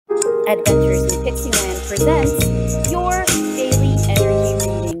Adventures in Pixieland presents your daily energy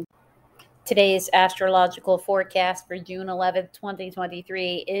reading. Today's astrological forecast for June 11th,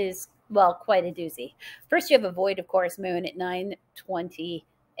 2023 is, well, quite a doozy. First, you have a void, of course, moon at 9:20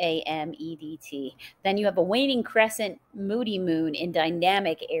 a.m. EDT. Then you have a waning crescent moody moon in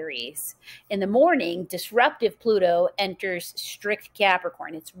dynamic Aries. In the morning, disruptive Pluto enters strict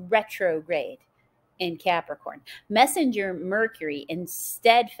Capricorn. It's retrograde in Capricorn. Messenger Mercury in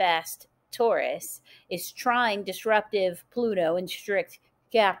steadfast Taurus is trying disruptive Pluto in strict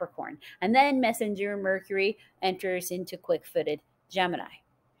Capricorn. And then Messenger Mercury enters into quick-footed Gemini.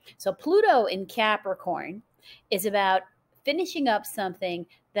 So Pluto in Capricorn is about finishing up something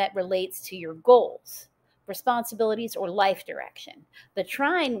that relates to your goals, responsibilities, or life direction. The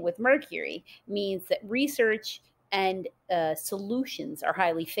trine with Mercury means that research and solutions are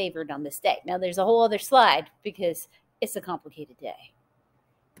highly favored on this day. Now, there's a whole other slide because it's a complicated day.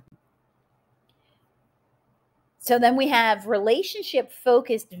 So then we have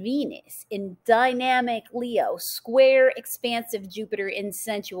relationship-focused Venus in dynamic Leo, square expansive Jupiter in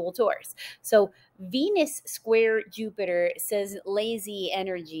sensual Taurus. So Venus square Jupiter says lazy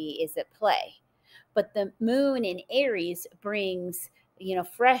energy is at play. But the moon in Aries brings,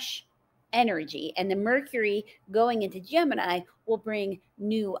 fresh energy. And the Mercury going into Gemini will bring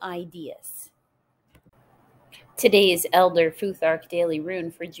new ideas. Today's Elder Futhark Daily Rune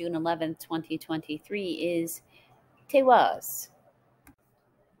for June 11th, 2023 is Tewaz.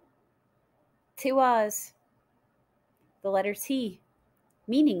 Tewaz, the letter T,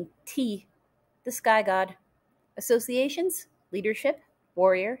 meaning T, the sky god. Associations, leadership,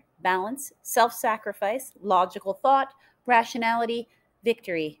 warrior, balance, self-sacrifice, logical thought, rationality,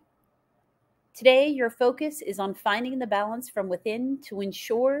 victory. Today, your focus is on finding the balance from within to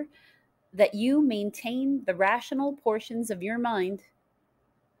ensure that you maintain the rational portions of your mind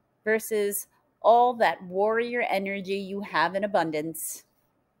versus all that warrior energy you have in abundance.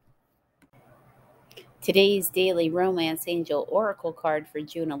 Today's daily romance angel oracle card for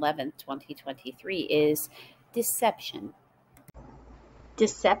June 11th, 2023 is Deception.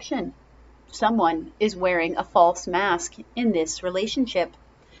 Deception. Someone is wearing a false mask in this relationship.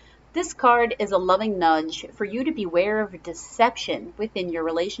 This card is a loving nudge for you to beware of deception within your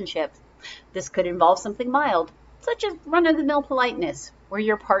relationship. This could involve something mild, such as run-of-the-mill politeness, where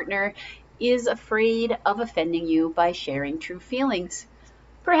your partner is afraid of offending you by sharing true feelings.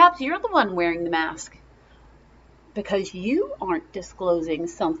 Perhaps you're the one wearing the mask because you aren't disclosing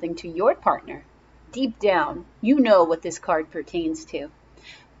something to your partner. Deep down, you know what this card pertains to.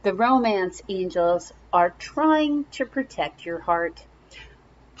 The romance angels are trying to protect your heart.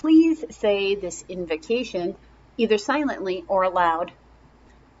 Please say this invocation either silently or aloud.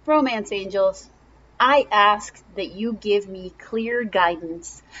 Romance angels, I ask that you give me clear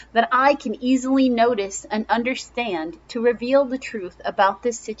guidance that I can easily notice and understand to reveal the truth about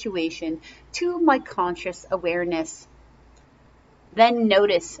this situation to my conscious awareness. Then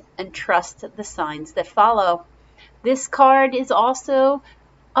notice and trust the signs that follow. This card is also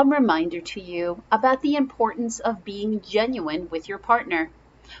a reminder to you about the importance of being genuine with your partner.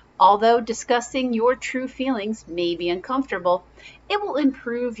 Although discussing your true feelings may be uncomfortable, it will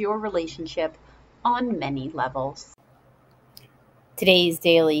improve your relationship on many levels. Today's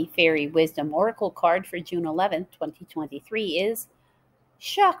daily fairy wisdom oracle card for June 11th, 2023 is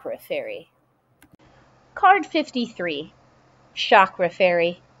Chakra Fairy. Card 53, Chakra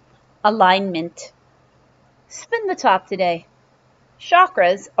Fairy, Alignment. Spin the top today.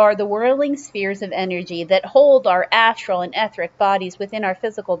 Chakras are the whirling spheres of energy that hold our astral and etheric bodies within our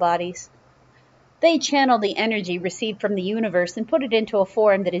physical bodies. They channel the energy received from the universe and put it into a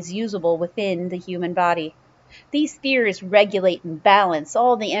form that is usable within the human body. These spheres regulate and balance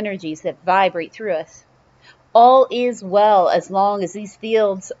all the energies that vibrate through us. All is well as long as these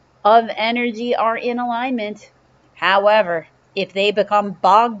fields of energy are in alignment. However, if they become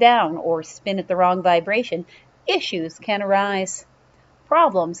bogged down or spin at the wrong vibration, issues can arise.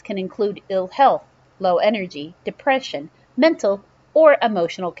 Problems can include ill health, low energy, depression, mental or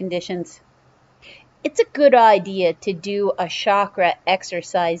emotional conditions. It's a good idea to do a chakra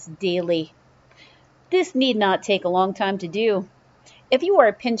exercise daily. This need not take a long time to do. If you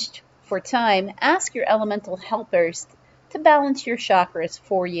are pinched for time, ask your elemental helpers to balance your chakras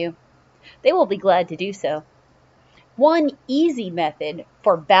for you. They will be glad to do so. One easy method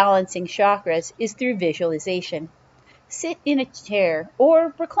for balancing chakras is through visualization. Sit in a chair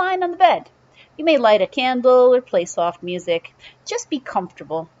or recline on the bed. You may light a candle or play soft music. Just be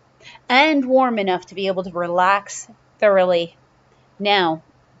comfortable and warm enough to be able to relax thoroughly. Now,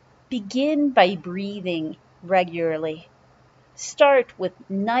 begin by breathing regularly. Start with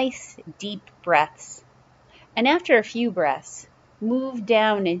nice deep breaths, and after a few breaths, move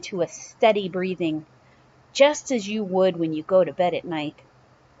down into a steady breathing, just as you would when you go to bed at night.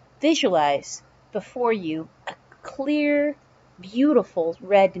 Visualize before you a clear, beautiful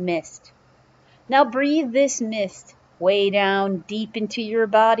red mist. Now breathe this mist way down deep into your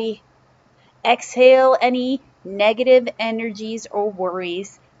body. Exhale any negative energies or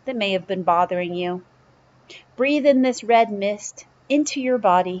worries that may have been bothering you. Breathe in this red mist into your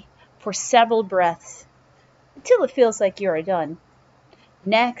body for several breaths until it feels like you're done.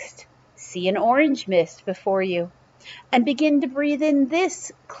 Next, see an orange mist before you and begin to breathe in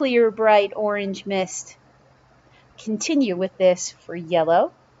this clear, bright orange mist. Continue with this for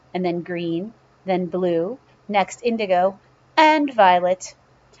yellow, and then green, then blue, next indigo, and violet.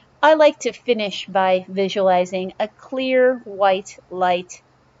 I like to finish by visualizing a clear white light.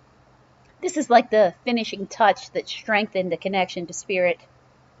 This is like the finishing touch that strengthened the connection to spirit.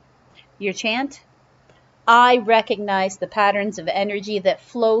 Your chant? I recognize the patterns of energy that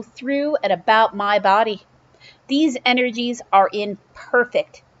flow through and about my body. These energies are in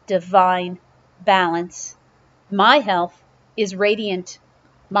perfect divine balance. My health is radiant.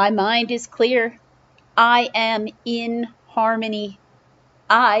 My mind is clear. I am in harmony.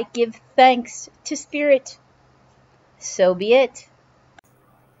 I give thanks to Spirit. So be it.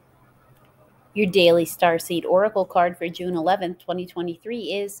 Your daily Starseed Oracle card for June 11th, 2023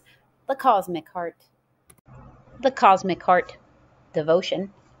 is the Cosmic Heart. The Cosmic Heart.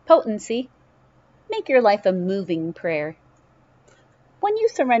 Devotion. Potency. Make your life a moving prayer. When you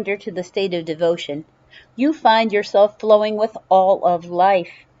surrender to the state of devotion, you find yourself flowing with all of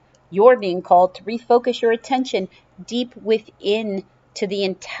life. You're being called to refocus your attention deep within to the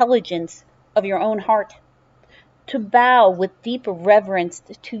intelligence of your own heart, to bow with deep reverence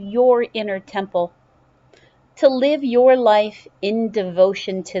to your inner temple, to live your life in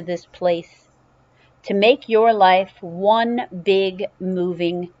devotion to this place, to make your life one big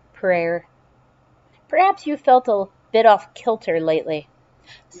moving prayer. Perhaps you felt a bit off kilter lately,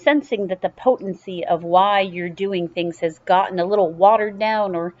 sensing that the potency of why you're doing things has gotten a little watered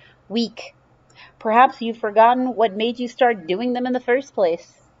down or weak. Perhaps you've forgotten what made you start doing them in the first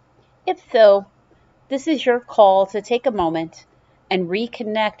place. If so, this is your call to take a moment and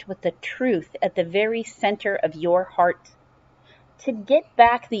reconnect with the truth at the very center of your heart, to get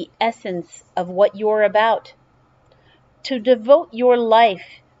back the essence of what you're about, to devote your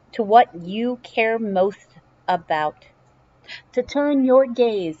life to what you care most about, to turn your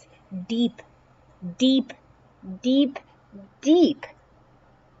gaze deep, deep, deep, deep.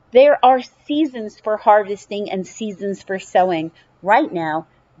 There are seasons for harvesting and seasons for sowing. Right now,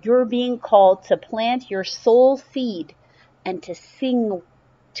 you're being called to plant your soul seed and to sing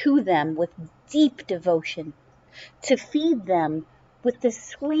to them with deep devotion, to feed them with the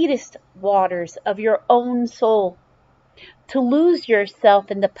sweetest waters of your own soul, to lose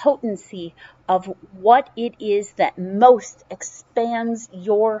yourself in the potency of what it is that most expands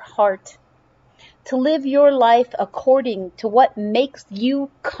your heart, to live your life according to what makes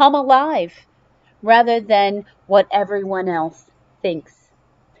you come alive, rather than what everyone else thinks.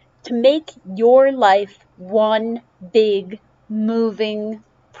 To make your life one big, moving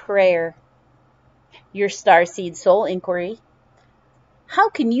prayer. Your Starseed Soul Inquiry. How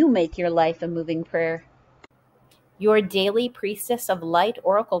can you make your life a moving prayer? Your daily Priestess of Light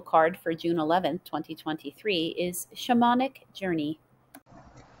Oracle card for June 11th, 2023 is Shamanic Journey.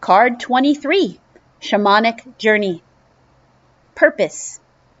 Card 23. Shamanic Journey. Purpose,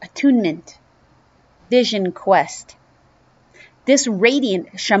 attunement, vision quest. This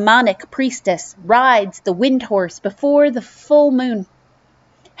radiant shamanic priestess rides the wind horse before the full moon,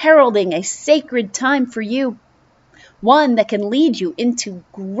 heralding a sacred time for you, one that can lead you into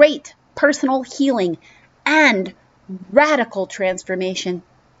great personal healing and radical transformation.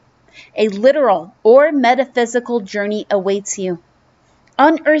 A literal or metaphysical journey awaits you,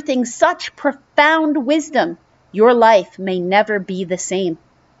 unearthing such profound wisdom, your life may never be the same.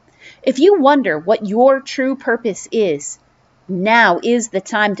 If you wonder what your true purpose is, now is the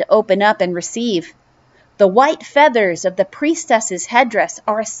time to open up and receive. The white feathers of the priestess's headdress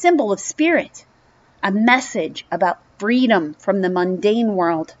are a symbol of spirit, a message about freedom from the mundane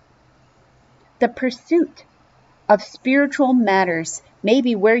world. The pursuit of spiritual matters may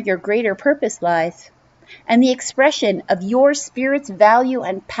be where your greater purpose lies, and the expression of your spirit's value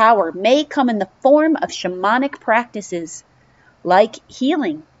and power may come in the form of shamanic practices like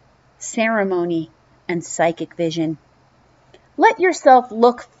healing, ceremony, and psychic vision. Let yourself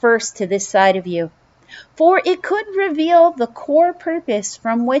look first to this side of you, for it could reveal the core purpose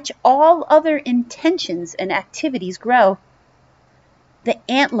from which all other intentions and activities grow.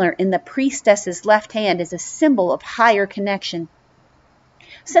 antler in the priestess's left hand is a symbol of higher connection.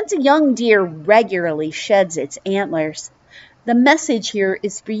 Since a young deer regularly sheds its antlers, the message here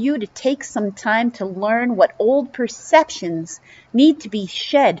is for you to take some time to learn what old perceptions need to be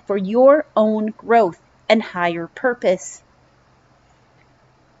shed for your own growth and higher purpose.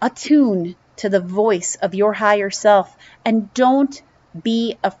 Attune to the voice of your higher self and don't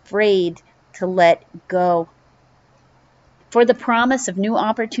be afraid to let go. For the promise of new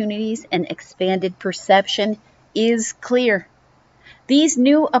opportunities and expanded perception is clear. These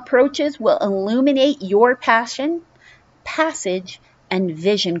new approaches will illuminate your passion, passage, and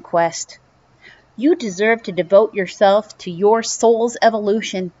vision quest. You deserve to devote yourself to your soul's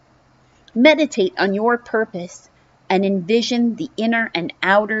evolution. Meditate on your purpose and envision the inner and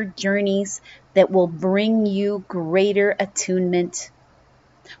outer journeys that will bring you greater attunement.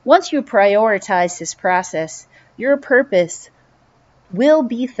 Once you prioritize this process, your purpose will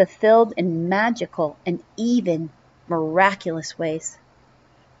be fulfilled in magical and even miraculous ways.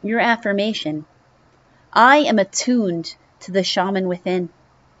 Your affirmation: I am attuned to the shaman within.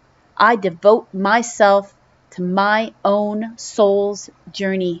 I devote myself to my own soul's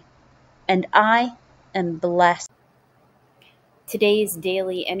journey, and I am blessed. Today's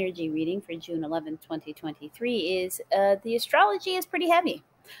daily energy reading for June 11th, 2023 is the astrology is pretty heavy.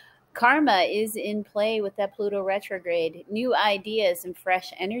 Karma is in play with that Pluto retrograde. New ideas and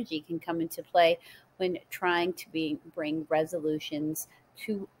fresh energy can come into play when trying to bring resolutions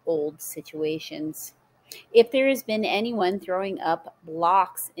to old situations. If there has been anyone throwing up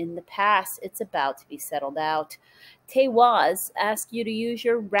blocks in the past, it's about to be settled out. Tewaz asks you to use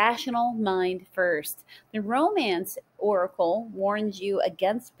your rational mind first. The Romance Oracle warns you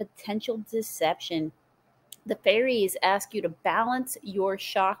against potential deception. The fairies ask you to balance your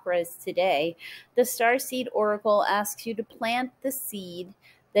chakras today. The Starseed Oracle asks you to plant the seed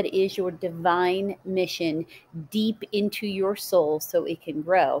that is your divine mission deep into your soul so it can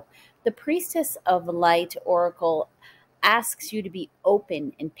grow. The Priestess of Light Oracle asks you to be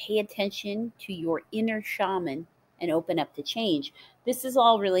open and pay attention to your inner shaman and open up to change. This is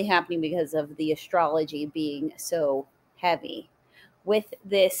all really happening because of the astrology being so heavy. With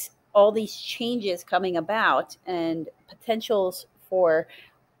this, all these changes coming about and potentials for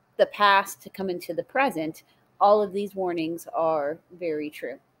the past to come into the present, all of these warnings are very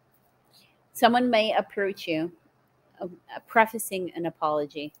true. Someone may approach you prefacing an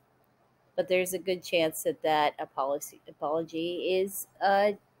apology, but there's a good chance that that apology is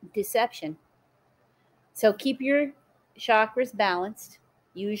a deception. So keep your chakras balanced.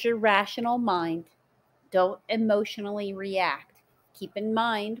 Use your rational mind. Don't emotionally react. Keep in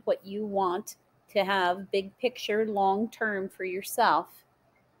mind what you want to have big picture long term for yourself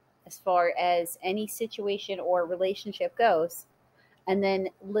as far as any situation or relationship goes. And then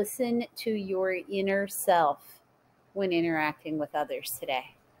listen to your inner self when interacting with others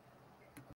today.